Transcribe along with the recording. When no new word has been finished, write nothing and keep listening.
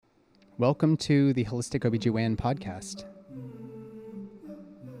Welcome to the Holistic OBGYN podcast.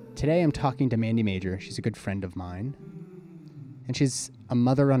 Today I'm talking to Mandy Major. She's a good friend of mine. And she's a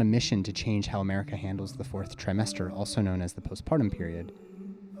mother on a mission to change how America handles the fourth trimester, also known as the postpartum period.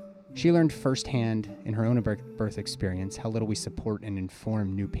 She learned firsthand in her own birth experience how little we support and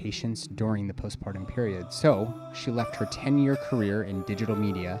inform new patients during the postpartum period. So she left her 10-year career in digital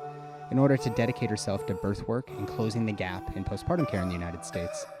media in order to dedicate herself to birth work and closing the gap in postpartum care in the United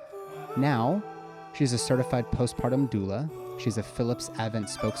States. Now, she's a certified postpartum doula, she's a Philips Avent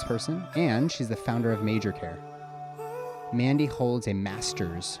spokesperson, and she's the founder of Major Care. Mandy holds a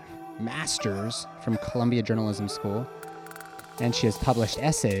master's from Columbia Journalism School, and she has published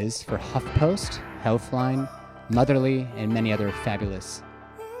essays for HuffPost, Healthline, Motherly, and many other fabulous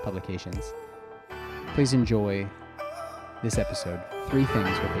publications. Please enjoy this episode, 3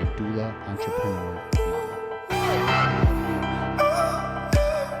 Things with a Doula Entrepreneur Mom.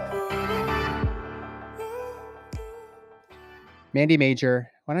 Mandy Major,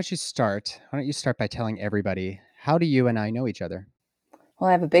 why don't you start by telling everybody, how do you and I know each other? Well,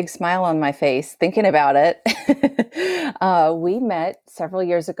 I have a big smile on my face thinking about it. We met several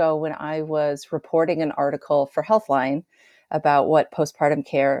years ago when I was reporting an article for Healthline about what postpartum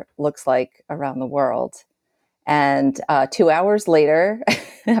care looks like around the world. And 2 hours later,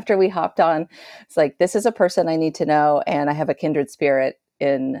 after we hopped on, it's like, this is a person I need to know. And I have a kindred spirit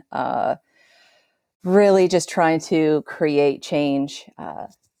in really just trying to create change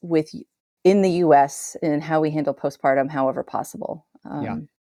in the US in how we handle postpartum, however possible.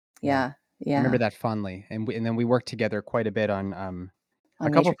 Yeah. I remember that fondly, and then we worked together quite a bit on a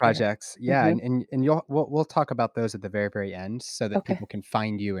couple Major projects. Care. Yeah, Mm-hmm. and we'll talk about those at the very, very end, so that Okay. people can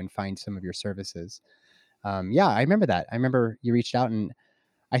find you and find some of your services. Yeah, I remember that. I remember you reached out, and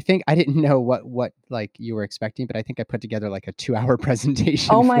I think I didn't know what like you were expecting, but I think I put together like a 2-hour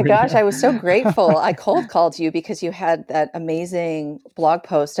presentation. Oh my for gosh, you. I was so grateful. I cold called you because you had that amazing blog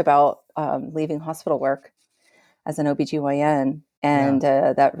post about leaving hospital work as an OBGYN. Yeah. And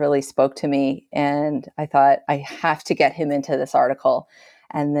that really spoke to me. And I thought, I have to get him into this article.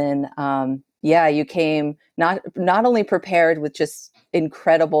 And then, you came not only prepared with just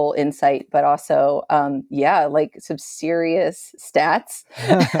incredible insight, but also, like some serious stats,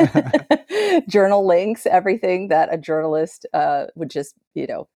 journal links, everything that a journalist would just,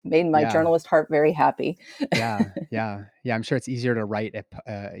 made my Yeah. journalist heart very happy. Yeah. I'm sure it's easier to write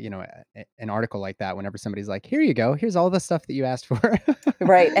an article like that whenever somebody's like, "Here you go. Here's all the stuff that you asked for."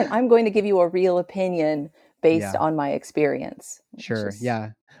 Right. And I'm going to give you a real opinion based Yeah, on my experience, which sure. is,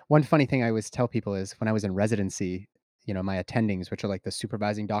 Yeah. One funny thing I always tell people is when I was in residency, my attendings, which are like the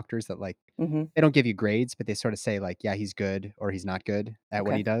supervising doctors that like mm-hmm. they don't give you grades, but they sort of say like, yeah, he's good or he's not good at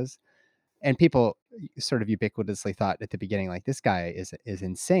what Okay. he does. And people sort of ubiquitously thought at the beginning, like, this guy is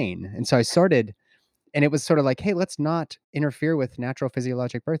insane. And so I started, and it was sort of like, hey, let's not interfere with natural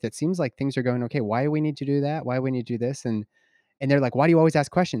physiologic birth. It seems like things are going okay. Why do we need to do that? Why do we need to do this? And they're like, why do you always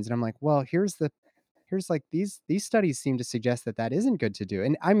ask questions? And I'm like, well, here's like these studies seem to suggest that isn't good to do.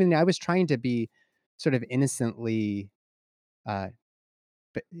 And I mean, I was trying to be sort of uh,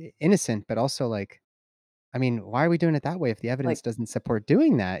 innocent, but also like, I mean, why are we doing it that way if the evidence Like, doesn't support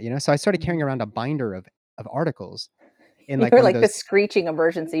doing that? So I started carrying mhm. around a binder of articles in like You're one of like the those. screeching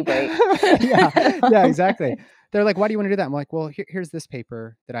emergency brake. Yeah, yeah, exactly. They're like, "Why do you wanna do that?" I'm like, "Well, here's this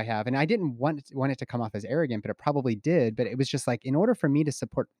paper that I have," and I didn't want it to come off as arrogant, but it probably did, but it was just like, in order for me to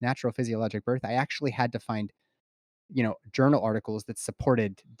support natural physiologic birth, I actually had to find, journal articles that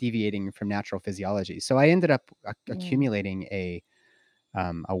supported deviating from natural physiology. So I ended up Mm, accumulating a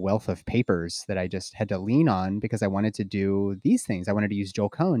wealth of papers that I just had to lean on because I wanted to do these things. I wanted to use Joel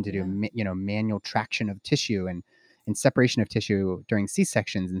Cohen to do, yeah. manual traction of tissue and separation of tissue during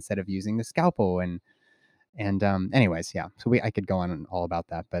C-sections instead of using the scalpel. And anyways, yeah. So I could go on all about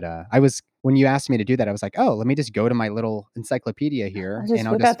that, but when you asked me to do that, I was like, oh, let me just go to my little encyclopedia I'll here, and just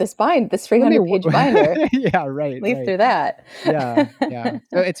I'll whip out just this let me. 300-page binder, Yeah, right, leaf right. through that. Yeah, yeah.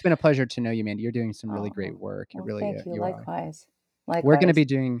 So it's been a pleasure to know you, Mandy. You're doing some really great Oh, work. It well, really, thank you. you are. Likewise. We're going to Likewise. be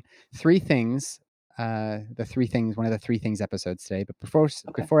doing 3 things, the 3 things, one of the 3 things episodes today. But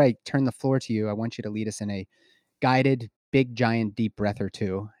Okay. before I turn the floor to you, I want you to lead us in a guided, big, giant, deep breath or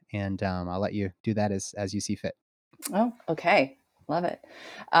two, and I'll let you do that as you see fit. Oh, okay. Love it.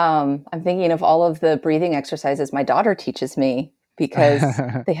 I'm thinking of all of the breathing exercises my daughter teaches me because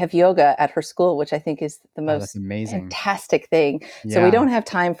Oh, they have yoga at her school, which I think is the that's most amazing. fantastic thing. So we Yeah. don't have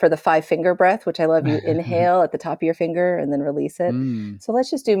time for the 5 finger breath, which I love. You inhale at the top of your finger and then release it. Mm, So let's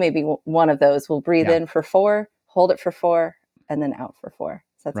just do maybe one of those. We'll breathe yeah. in for 4, hold it for 4, and then out for 4.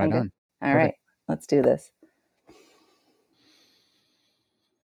 Does that Right sound good? on. All Perfect. right, let's do this.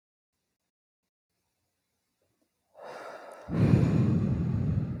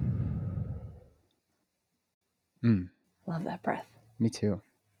 Love that breath. Me too.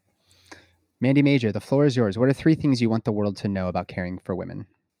 Mandy Major, the floor is yours. What are 3 things you want the world to know about caring for women?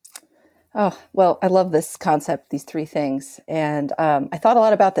 Oh, well, I love this concept, these 3 things. And I thought a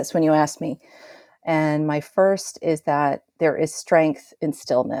lot about this when you asked me. And my first is that there is strength in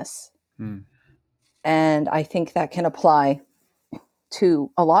stillness. Mm. And I think that can apply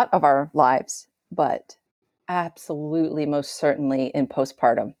to a lot of our lives, but absolutely, most certainly in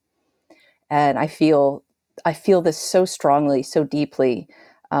postpartum. And I feel this so strongly, so deeply.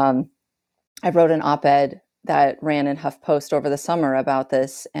 Um, I wrote an op-ed that ran in HuffPost over the summer about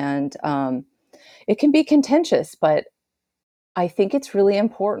this, and it can be contentious, but I think it's really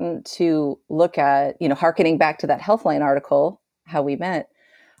important to look at, hearkening back to that Healthline article, how we met.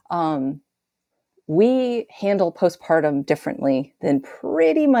 Um, we handle postpartum differently than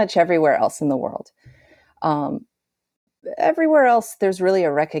pretty much everywhere else in the world. Um, Everywhere else, there's really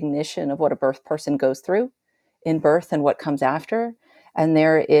a recognition of what a birth person goes through in birth and what comes after. And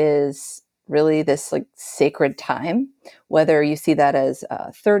there is really this like sacred time, whether you see that as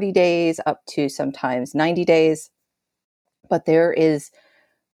 30 days up to sometimes 90 days. But there is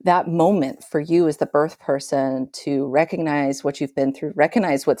that moment for you as the birth person to recognize what you've been through,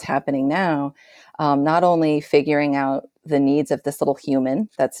 recognize what's happening now, not only figuring out the needs of this little human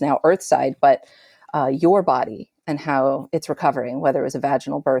that's now earthside, but your body and how it's recovering, whether it was a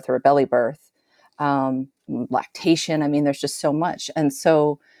vaginal birth or a belly birth, lactation. I mean, there's just so much. And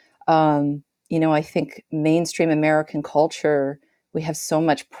so, I think mainstream American culture, we have so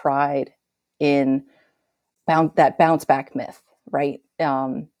much pride in that bounce back myth, right?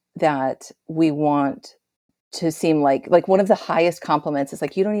 That we want to seem like one of the highest compliments is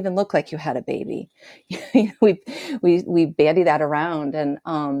like, you don't even look like you had a baby. we bandy that around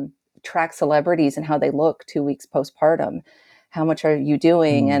and track celebrities and how they look 2 weeks postpartum. How much are you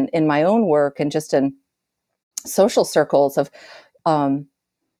doing? Mm. And in my own work and just in social circles of um,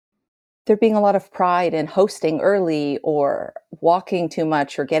 there being a lot of pride in hosting early or walking too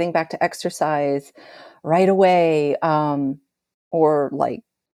much or getting back to exercise right away, or like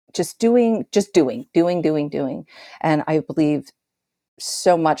just doing. And I believe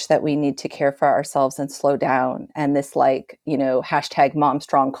so much that we need to care for ourselves and slow down. And this hashtag mom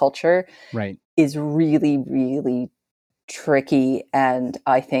strong culture Right. is really, really tricky and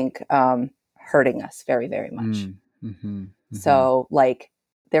I think hurting us very, very much. Mm. Mm-hmm. Mm-hmm. So,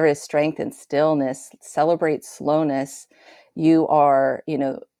 there is strength in stillness, celebrate slowness. You are,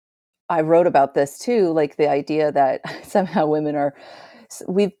 I wrote about this too, like the idea that somehow women are,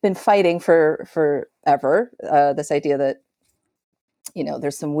 we've been fighting for forever. This idea that,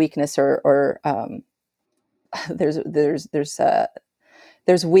 there's some weakness or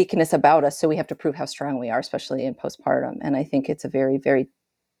there's weakness about us. So we have to prove how strong we are, especially in postpartum. And I think it's a very, very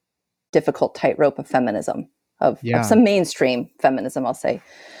difficult tightrope of feminism, of Yeah. some mainstream feminism, I'll say.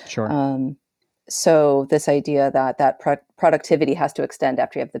 Sure. So this idea that productivity has to extend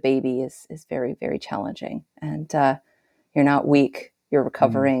after you have the baby is very, very challenging. And you're not weak. You're Mm.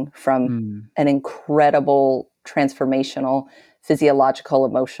 recovering from Mm. an incredible transformational, physiological,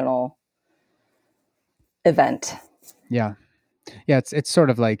 emotional event. Yeah. Yeah, it's sort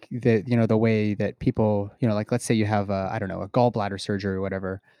of like the way that people, like let's say you have a, I don't know, a gallbladder surgery or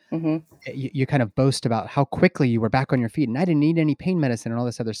whatever. Hmm. You kind of boast about how quickly you were back on your feet and I didn't need any pain medicine and all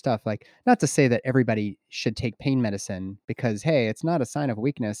this other stuff. Like, not to say that everybody should take pain medicine because hey, it's not a sign of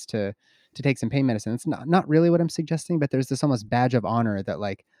weakness to take some pain medicine. It's not really what I'm suggesting, but there's this almost badge of honor that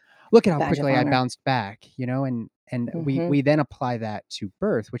like, look at how Badge of quickly I honor. bounced back, and we Hmm. we then apply that to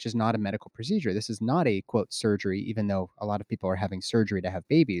birth, which is not a medical procedure. This is not a quote surgery, even though a lot of people are having surgery to have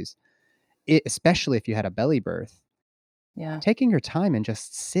babies. Especially if you had a belly birth, Yeah. taking your time and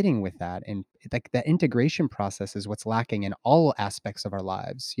just sitting with that and like that integration process is what's lacking in all aspects of our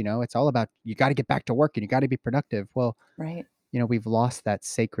lives. It's all about you got to get back to work and you got to be productive. Well, Right. we've lost that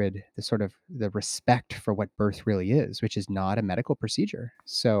sacred, the sort of the respect for what birth really is, which is not a medical procedure.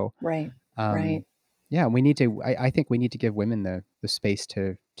 So, Right. um, Right. yeah, we need to. I think we need to give women the space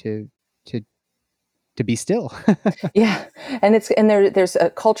to to be still. Yeah, and there's a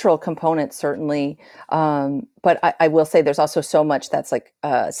cultural component certainly, but I will say there's also so much that's like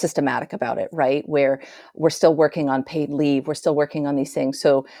systematic about it, right? Where we're still working on paid leave, we're still working on these things.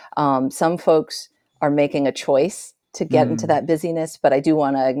 So some folks are making a choice to get into Mm, that busyness, but I do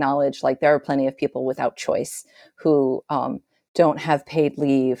want to acknowledge like there are plenty of people without choice who don't have paid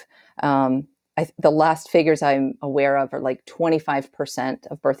leave. The last figures I'm aware of are like 25%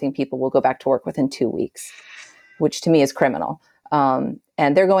 of birthing people will go back to work within 2 weeks, which to me is criminal. And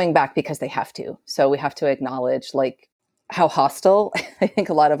they're going back because they have to. So we have to acknowledge like how hostile I think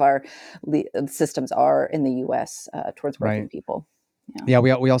a lot of our systems are in the U.S. Towards working Right. people. Yeah,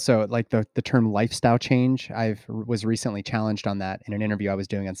 we also like the term lifestyle change. Was recently challenged on that in an interview I was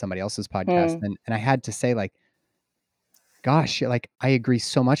doing on somebody else's podcast, Hmm. and I had to say, like, gosh, like, I agree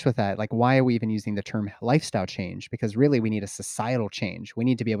so much with that. Like, why are we even using the term lifestyle change? Because really we need a societal change. We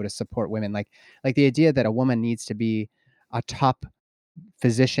need to be able to support women. Like the idea that a woman needs to be a top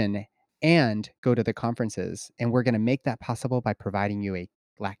physician and go to the conferences, and we're going to make that possible by providing you a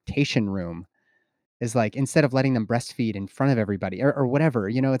lactation room, is like, instead of letting them breastfeed in front of everybody or whatever,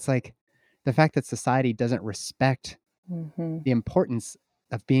 it's like the fact that society doesn't respect Hmm. the importance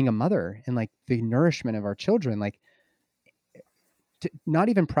of being a mother and like the nourishment of our children, like not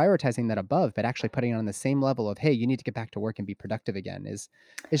even prioritizing that above, but actually putting it on the same level of, hey, you need to get back to work and be productive again, is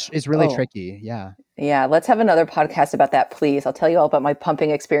really Oh, tricky. Yeah. yeah. Let's have another podcast about that, please. I'll tell you all about my pumping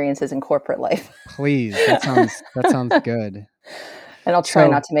experiences in corporate life. Please. That sounds good. And I'll try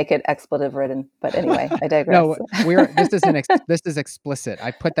So not to make it expletive ridden. But anyway, I digress. no, this is explicit. I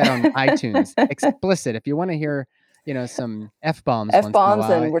put that on iTunes. Explicit. If you want to hear, some F bombs F once in a bombs,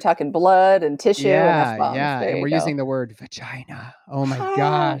 while. and we're talking blood and tissue and F Yeah, bombs. yeah. There And you we're go. using the word vagina. Oh my Ah,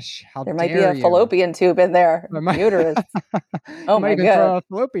 gosh. How there might be dare a you? fallopian tube in there. I might, Uterus. I Oh might my even God. throw a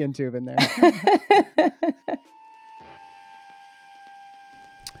fallopian tube in there.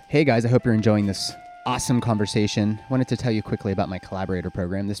 Hey guys, I hope you're enjoying this awesome conversation. Wanted to tell you quickly about my collaborator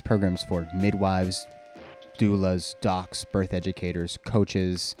program. This program's for midwives, doulas, docs, birth educators,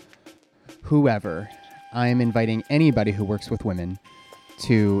 coaches, whoever. I am inviting anybody who works with women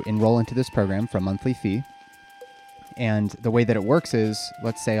to enroll into this program for a monthly fee. And the way that it works is,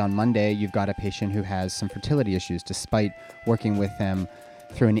 let's say on Monday, you've got a patient who has some fertility issues despite working with them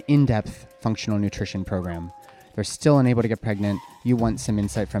through an in-depth functional nutrition program. They're still unable to get pregnant. You want some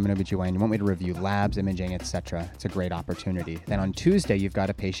insight from an OBGYN. You want me to review labs, imaging, etc. It's a great opportunity. Then on Tuesday, you've got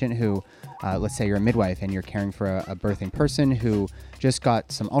a patient who, let's say you're a midwife and you're caring for a birthing person who just got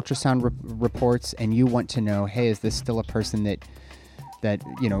some ultrasound reports, and you want to know, hey, is this still a person that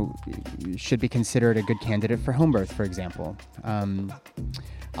should be considered a good candidate for home birth, for example.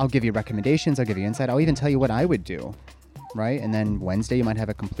 I'll give you recommendations. I'll give you insight. I'll even tell you what I would do, right? And then Wednesday, you might have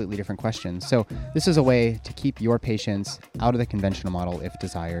a completely different question. So this is a way to keep your patients out of the conventional model if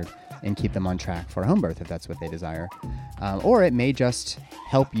desired, and keep them on track for home birth if that's what they desire. Or it may just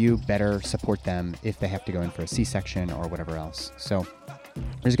help you better support them if they have to go in for a C-section or whatever else. So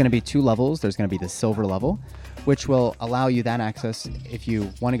there's going to be two levels. There's going to be the silver level, which will allow you that access if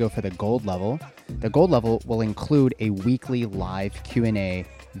you want to go for the gold level. The gold level will include a weekly live Q&A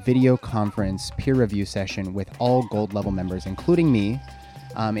video conference peer review session with all gold level members, including me.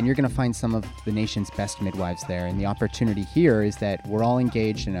 And you're going to find some of the nation's best midwives there. And the opportunity here is that we're all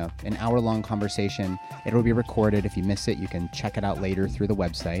engaged in an hour-long conversation. It'll be recorded. If you miss it, you can check it out later through the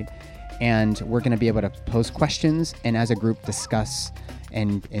website. And we're going to be able to pose questions and as a group discuss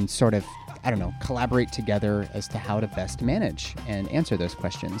and sort of, collaborate together as to how to best manage and answer those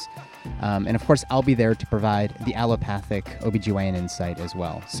questions. And of course, I'll be there to provide the allopathic OBGYN insight as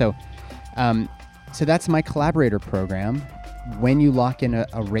well. So that's my collaborator program. When you lock in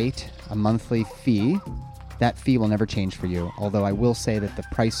a rate, a monthly fee, that fee will never change for you. Although I will say that the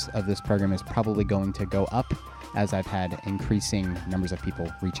price of this program is probably going to go up as I've had increasing numbers of people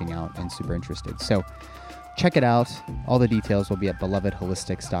reaching out and super interested. So check it out. All the details will be at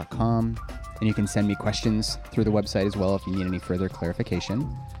belovedholistics.com. And you can send me questions through the website as well if you need any further clarification.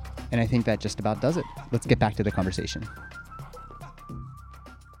 And I think that just about does it. Let's get back to the conversation.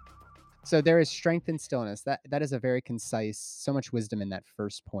 So there is strength in stillness. That is a very concise, so much wisdom in that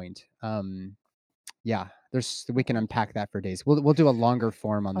first point. Yeah, we can unpack that for days. We'll do a longer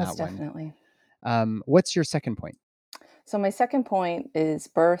form on Most that one. definitely. What's your second point? So my second point is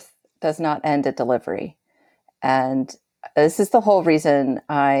birth does not end at delivery. And this is the whole reason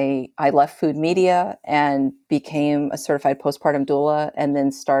I left food media and became a certified postpartum doula, and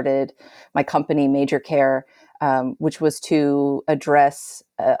then started my company, Major Care, which was to address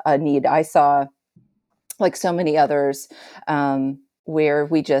a need I saw, like so many others, where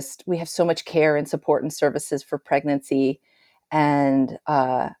we have so much care and support and services for pregnancy, and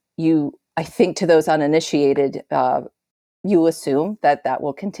I think to those uninitiated, you assume that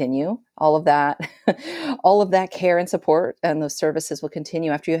will continue. All of that, all of that care and support and those services will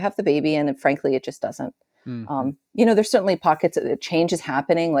continue after you have the baby. And frankly, it just doesn't. Mm-hmm. There's certainly pockets of change is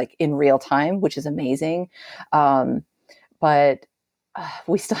happening, like in real time, which is amazing. But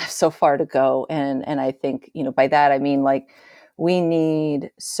we still have so far to go. And I think, by that, I mean, like, we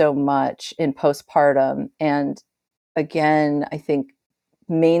need so much in postpartum. And again, I think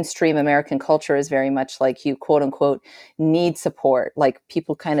mainstream American culture is very much like you, quote unquote, need support. Like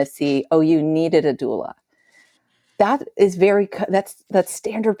people kind of see, oh, you needed a doula. That is that's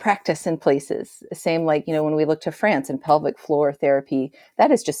standard practice in places. Same like, when we look to France and pelvic floor therapy, that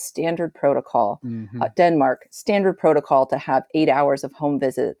is just standard protocol. Mm-hmm. Denmark, standard protocol to have 8 hours of home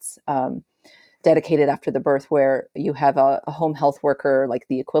visits dedicated after the birth, where you have a home health worker, like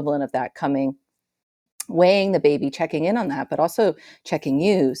the equivalent of that, coming, weighing the baby, checking in on that, but also checking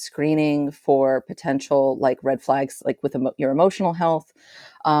you, screening for potential like red flags, like with your emotional health,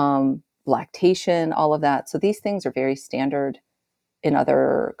 lactation, all of that. So these things are very standard in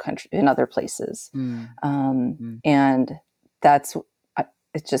other in other places. Mm-hmm. And that's,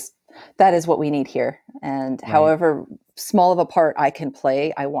 it's just, that is what we need here. And Right. however small of a part I can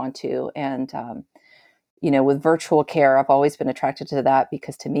play, I want to. And, with virtual care, I've always been attracted to that,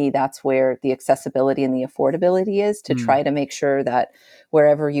 because to me, that's where the accessibility and the affordability is, to Mm. try to make sure that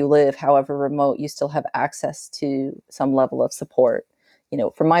wherever you live, however remote, you still have access to some level of support.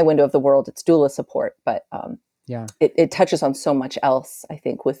 From my window of the world, it's doula support, but Yeah. it touches on so much else, I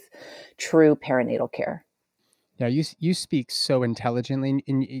think, with true perinatal care. Yeah, you speak so intelligently,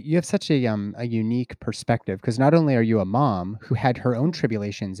 and you have such a unique perspective, because not only are you a mom who had her own Mm,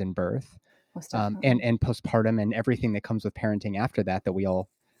 tribulations in birth, most and definitely. postpartum and everything that comes with parenting after that, that we all,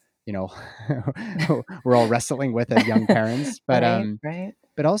 you know, we're all wrestling with as young parents, Right, right.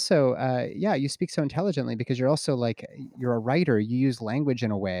 but also, yeah, you speak so intelligently, because you're also like, you're a writer. You use language in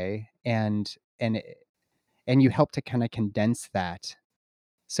a way, and you help to kind of condense that.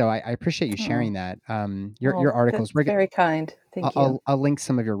 So I appreciate you Oh, sharing that. Your well, articles. that's very kind. Thank you. I'll link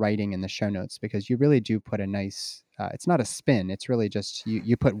some of your writing in the show notes, because you really do put a nice. It's not a spin. It's really just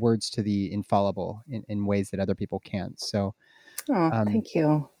you put words to the infallible in ways that other people can't. So Oh, um, thank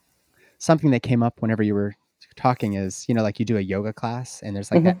you. something that came up whenever you were talking is, like you do a yoga class, and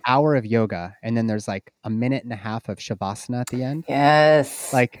there's like that Mhm. hour of yoga, and then there's like a minute and a half of shavasana at the end.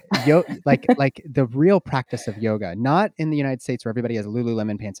 Yes. Like the real practice of yoga, not in the United States where everybody has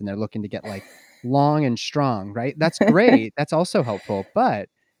Lululemon pants and they're looking to get like long and strong, right? That's great. That's also helpful. But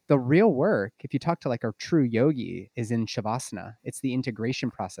the real work, if you talk to like a true yogi, is in shavasana. It's the integration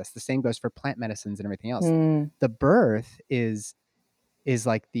process. The same goes for plant medicines and everything else. Mm, The birth is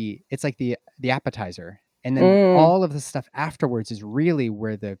like the appetizer. And then mm, all of the stuff afterwards is really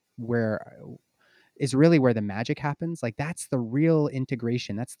where the magic happens. Like that's the real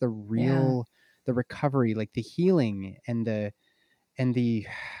integration. That's yeah, the recovery, like the healing, and the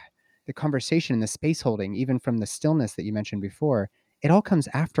the conversation and the space holding, even from the stillness that you mentioned before. It all comes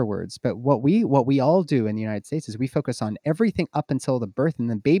afterwards. But what we all do in the United States is we focus on everything up until the birth,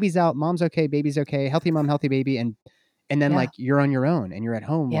 and then baby's out, mom's okay, baby's okay, healthy mom, healthy baby, and then yeah, like you're on your own and you're at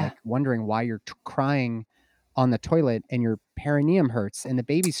home, yeah. like wondering why you're crying on the toilet and your perineum hurts and the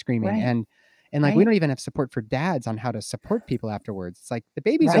baby's screaming, Right, and like we right, don't even have support for dads on how to support people afterwards. It's like the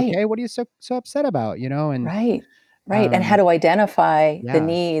baby's right, okay. What are you so upset about? And right, right. And how um to identify the yeah,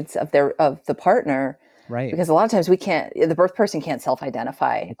 needs of the partner, right. because a lot of times the birth person can't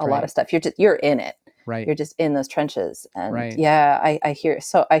self-identify That's a lot of right. stuff. You're in it. Right. You're just in those trenches. And Right. yeah, I hear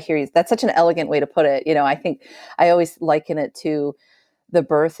you. That's such an elegant way to put it. I think I always liken it to the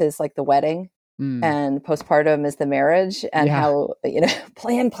birth is like the wedding, Mm. and postpartum is the marriage, and Yeah. how,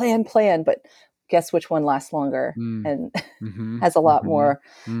 plan, but guess which one lasts longer Mm. and Mhm. has a lot Mhm. more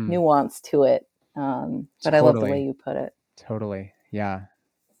Mm. nuance to it. But I love the way Totally. you put it. Totally. Yeah.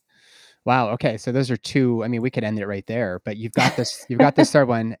 Wow, okay, so those are 2. I mean, we could end it right there, but you've got this third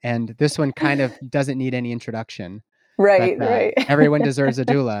one, and this one kind of doesn't need any introduction, but, Right, right. everyone deserves a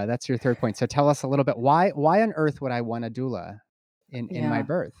doula. That's your third point. So tell us a little bit, why on earth would I want a doula in my Yeah,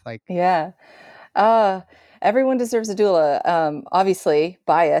 birth? Like yeah. Uh, Everyone deserves a doula. Obviously,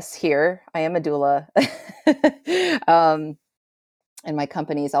 bias here. I am a doula. um, and my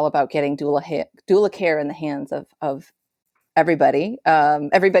company is all about getting doula care in the hands of everybody,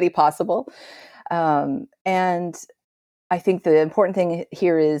 everybody possible. And I think the important thing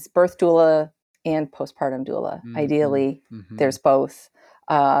here is birth doula and postpartum doula. mhm, Ideally, mhm, there's both.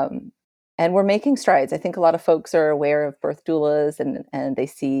 Um, and we're making strides. I think a lot of folks are aware of birth doulas, and they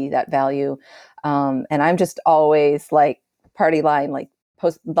see that value. And I'm just always like party line, like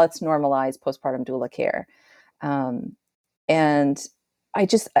let's normalize postpartum doula care. Um, and I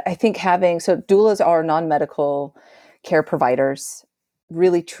think having, so doulas are non-medical care providers,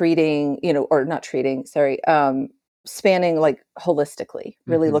 really treating, or not treating, sorry, spanning like holistically,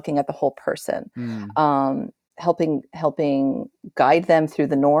 really mhm, looking at the whole person, mm, helping guide them through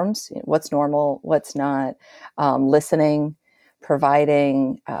the norms, what's normal, what's not, listening,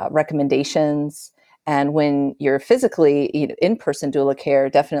 providing recommendations, And when you're physically in-person doula care,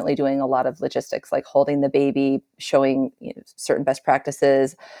 definitely doing a lot of logistics, like holding the baby, showing certain best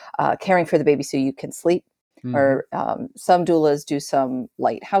practices, caring for the baby so you can sleep. Mm-hmm. Or some doulas do some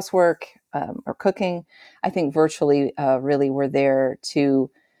light housework or cooking. I think virtually, really, we're there to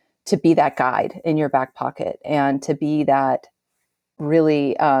be that guide in your back pocket and to be that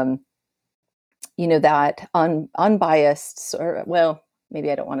really, that unbiased, or, well,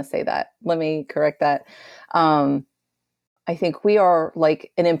 maybe I don't want to say that. Let me correct that. Um, I think we are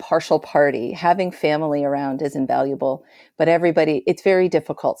like an impartial party. Having family around is invaluable, but it's very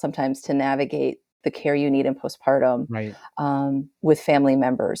difficult sometimes to navigate the care you need in postpartum Right. with family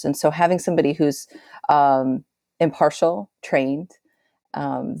members. And so having somebody who's impartial, trained,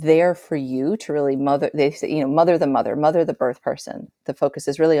 there for you to really they say, mother the mother, mother the birth person. The focus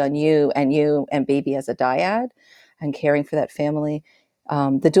is really on you and baby as a dyad and caring for that family.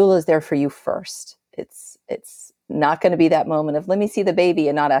 The doula is there for you first. It's not going to be that moment of let me see the baby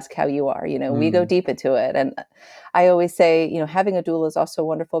and not ask how you are. We go Mm. deep into it. And I always say, having a doula is also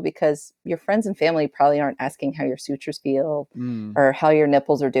wonderful because your friends and family probably aren't asking how your sutures feel Mm. or how your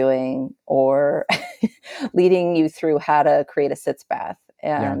nipples are doing or leading you through how to create a sitz bath.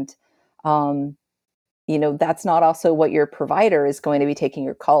 Yeah. And, that's not also what your provider is going to be taking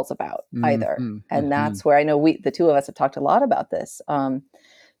your calls about either. Mm-hmm. And Mm-hmm. that's where I know the two of us have talked a lot about this.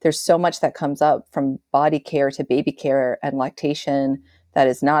 There's so much that comes up from body care to baby care and lactation that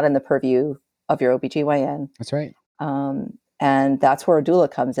is not in the purview of your OBGYN. That's right. And that's where a doula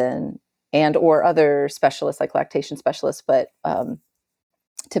comes in and or other specialists like lactation specialists. But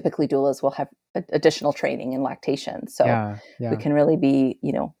typically doulas will have additional training in lactation. So Yeah. we Yeah. can really be,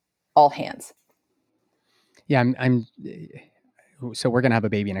 all hands. Yeah. I'm so we're gonna have a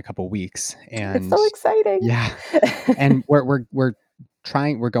baby in a couple weeks, It's and so exciting. yeah, and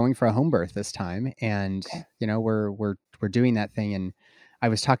we're going for a home birth this time, and Okay. we're doing that thing. And I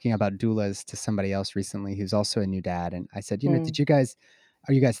was talking about doulas to somebody else recently who's also a new dad, and I said, Mm. did you guys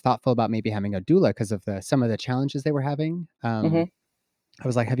are you guys thoughtful about maybe having a doula because of some of the challenges they were having? Hmm. I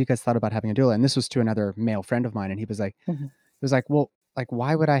was like, have you guys thought about having a doula? And this was to another male friend of mine, and Hmm. he was like, well, like,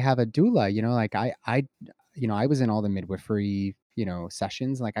 why would I have a doula? Like I was in all the midwifery,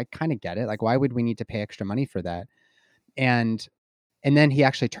 sessions. Like, I kind of get it. Like, why would we need to pay extra money for that? And and then he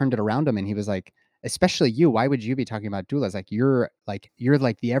actually turned it around him, and he was like, especially you, why would you be talking about doulas? Like, you're like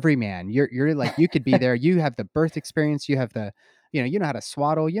the everyman. You're like, you could be there. You have the birth experience. You have the, you know how to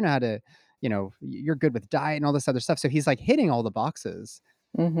swaddle. You know how to, you're good with diet and all this other stuff. So he's like hitting all the boxes.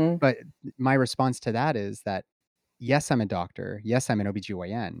 Hmm. But my response to that is that yes, I'm a doctor. Yes, I'm an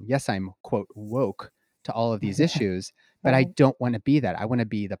OBGYN. Yes, I'm quote woke to all of these issues, but I Right. don't want to be that. I want to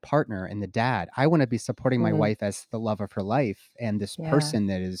be the partner and the dad. I want to be supporting my Mm. wife as the love of her life and this Yeah. person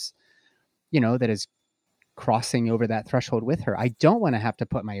that is crossing over that threshold with her. I don't want to have to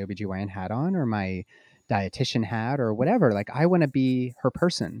put my OBGYN hat on or my dietitian hat or whatever. Like, I want to be her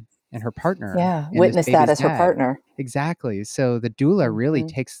person and her partner Yeah. and this Witness that baby's as her dad. partner. Exactly. So the doula really Hmm.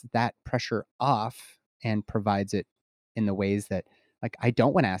 takes that pressure off and provides it in the ways that, like, I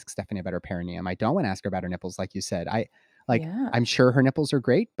don't want to ask Stephanie about her perineum. I don't want to ask her about her nipples, like you said. Yeah. I'm sure her nipples are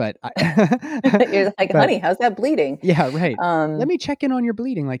great, but I, You're like, but honey, how's that bleeding? yeah, right. Let Um, me check in on your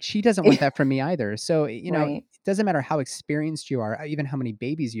bleeding. Like, she doesn't want that from me either. So, right. it doesn't matter how experienced you are, even how many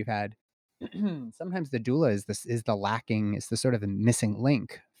babies you've had. Sometimes the doula is the sort of the missing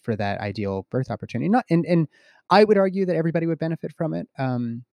link for that ideal birth opportunity. Not and I would argue that everybody would benefit from it.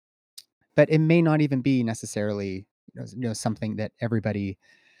 But it may not even be necessarily, something that everybody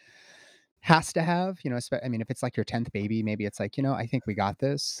has to have, I mean, if it's like your 10th baby, maybe it's like, I think we got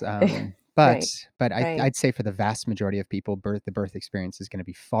this. But Right. but Right. I'd say for the vast majority of people, the birth experience is going to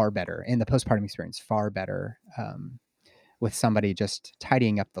be far better, and the postpartum experience far better, with somebody just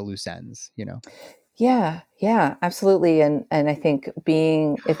tidying up the loose ends. Yeah, yeah, absolutely. And I think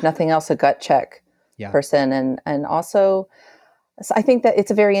being, if nothing else, a gut check Yeah. person, and also, so I think that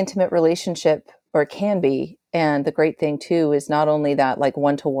it's a very intimate relationship, or it can be. And the great thing too is not only that, like,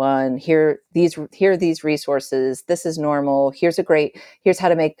 one to one, here are these resources. This is normal. Here's how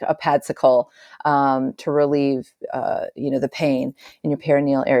to make a padsicle to relieve the pain in your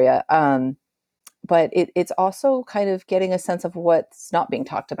perineal area. But it's also kind of getting a sense of what's not being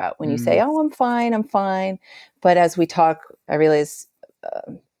talked about when you say, Mm, "Oh, I'm fine." But as we talk, I realize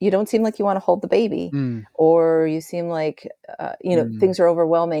you don't seem like you want to hold the baby, mm, or you seem like mm, things are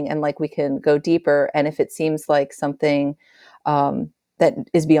overwhelming, and like we can go deeper. And if it seems like something that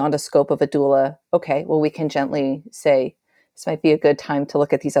is beyond a scope of a doula, okay, well, we can gently say this might be a good time to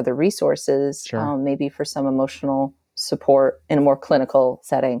look at these other resources, sure. maybe for some emotional support in a more clinical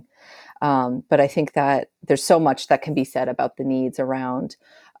setting. But I think that there's so much that can be said about the needs around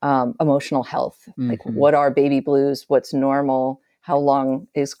emotional health. Like, what are baby blues? What's normal? How long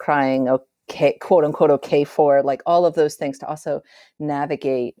is crying okay, quote unquote, okay for? Like, all of those things to also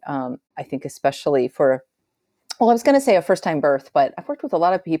navigate. I think especially for, well, I was going to say a first time birth, but I've worked with a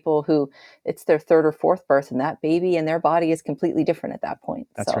lot of people who it's their third or fourth birth, and that baby and their body is completely different at that point.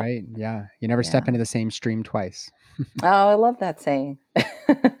 That's So, right. Yeah. You never step yeah. into the same stream twice. Oh, I love that saying.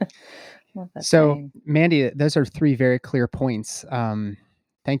 Love that So, saying. Mandy, those are three very clear points.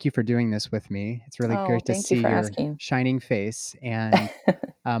 Thank you for doing this with me. It's really Oh, great to thank you see for your asking. shining face. And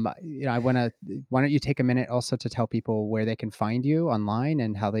I want to. Why don't you take a minute also to tell people where they can find you online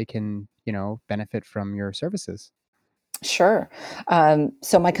and how they can, benefit from your services? Sure.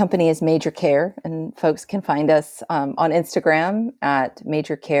 So my company is Major Care, and folks can find us on Instagram at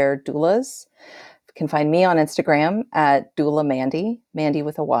Major Care Doulas. You can find me on Instagram at Doula Mandy, Mandy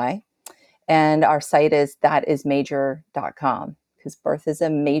with a Y. And our site is thatismajor.com, because birth is a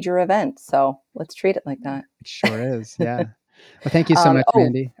major event. So let's treat it like that. It sure is. Yeah. Well, thank you so much, Oh,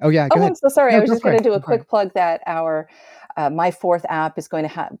 Mandy. Oh, yeah. Go Oh, ahead. I'm so sorry. I No, was go just for going it. to do a Go for it. quick plug that our my fourth app is going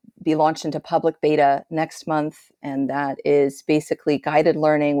to be launched into public beta next month, and that is basically guided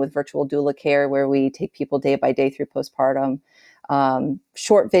learning with virtual doula care, where we take people day by day through postpartum,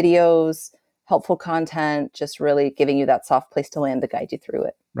 short videos, helpful content, just really giving you that soft place to land to guide you through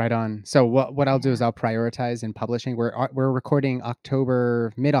it. Right on. So what I'll do is Yeah. I'll prioritize in publishing. We're recording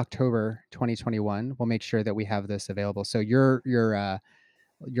mid October 2021. We'll make sure that we have this available. So your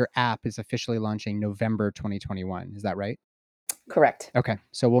app is officially launching November 2021. Is that right? Correct. Okay.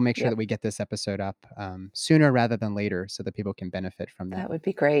 So we'll make sure that Yep. we get this episode up sooner rather than later, so that people can benefit from that That would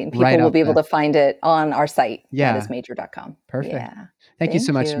be great. And right people will off be able the. to find it on our site, Yeah. thatismajor.com. Perfect. Yeah. Thank you so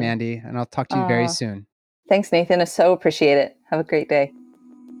Thank much, you. Mandy, and I'll talk to you very soon. Thanks, Nathan. I so appreciate it. Have a great day.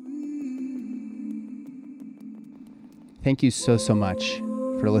 Thank you so much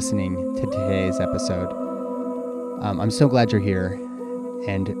for listening to today's episode. I'm so glad you're here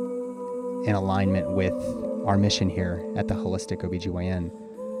and in alignment with our mission here at the Holistic OBGYN.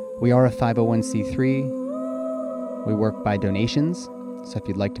 We are a 501c3. We work by donations. So if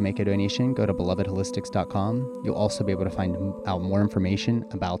you'd like to make a donation, go to belovedholistics.com. You'll also be able to find out more information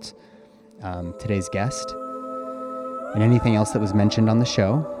about today's guest and anything else that was mentioned on the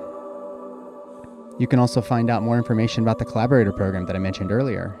show. You can also find out more information about the collaborator program that I mentioned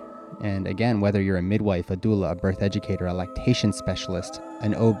earlier. And again, whether you're a midwife, a doula, a birth educator, a lactation specialist,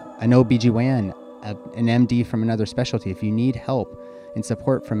 an OBGYN, an MD from another specialty, if you need help and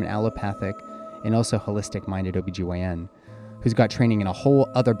support from an allopathic and also holistic-minded OBGYN who's got training in a whole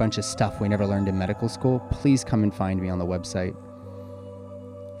other bunch of stuff we never learned in medical school, please come and find me on the website.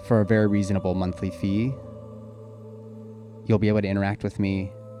 For a very reasonable monthly fee, you'll be able to interact with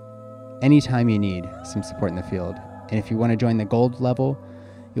me anytime you need some support in the field. And if you want to join the gold level,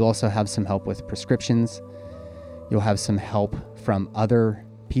 you'll also have some help with prescriptions. You'll have some help from other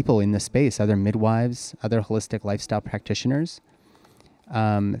people in the space, other midwives, other holistic lifestyle practitioners,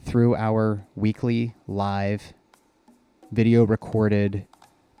 through our weekly live video recorded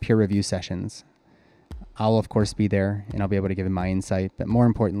peer review sessions. I'll of course be there and I'll be able to give my insight, but more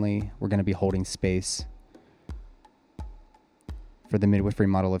importantly, we're going to be holding space for the midwifery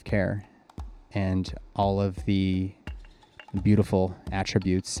model of care and all of the beautiful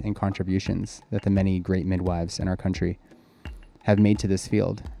attributes and contributions that the many great midwives in our country have made to this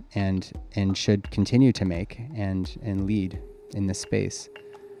field and should continue to make and lead in this space.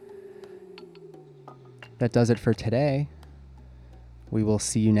 That does it for today. We will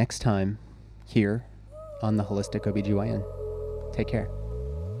see you next time here on the Holistic OBGYN. Take care.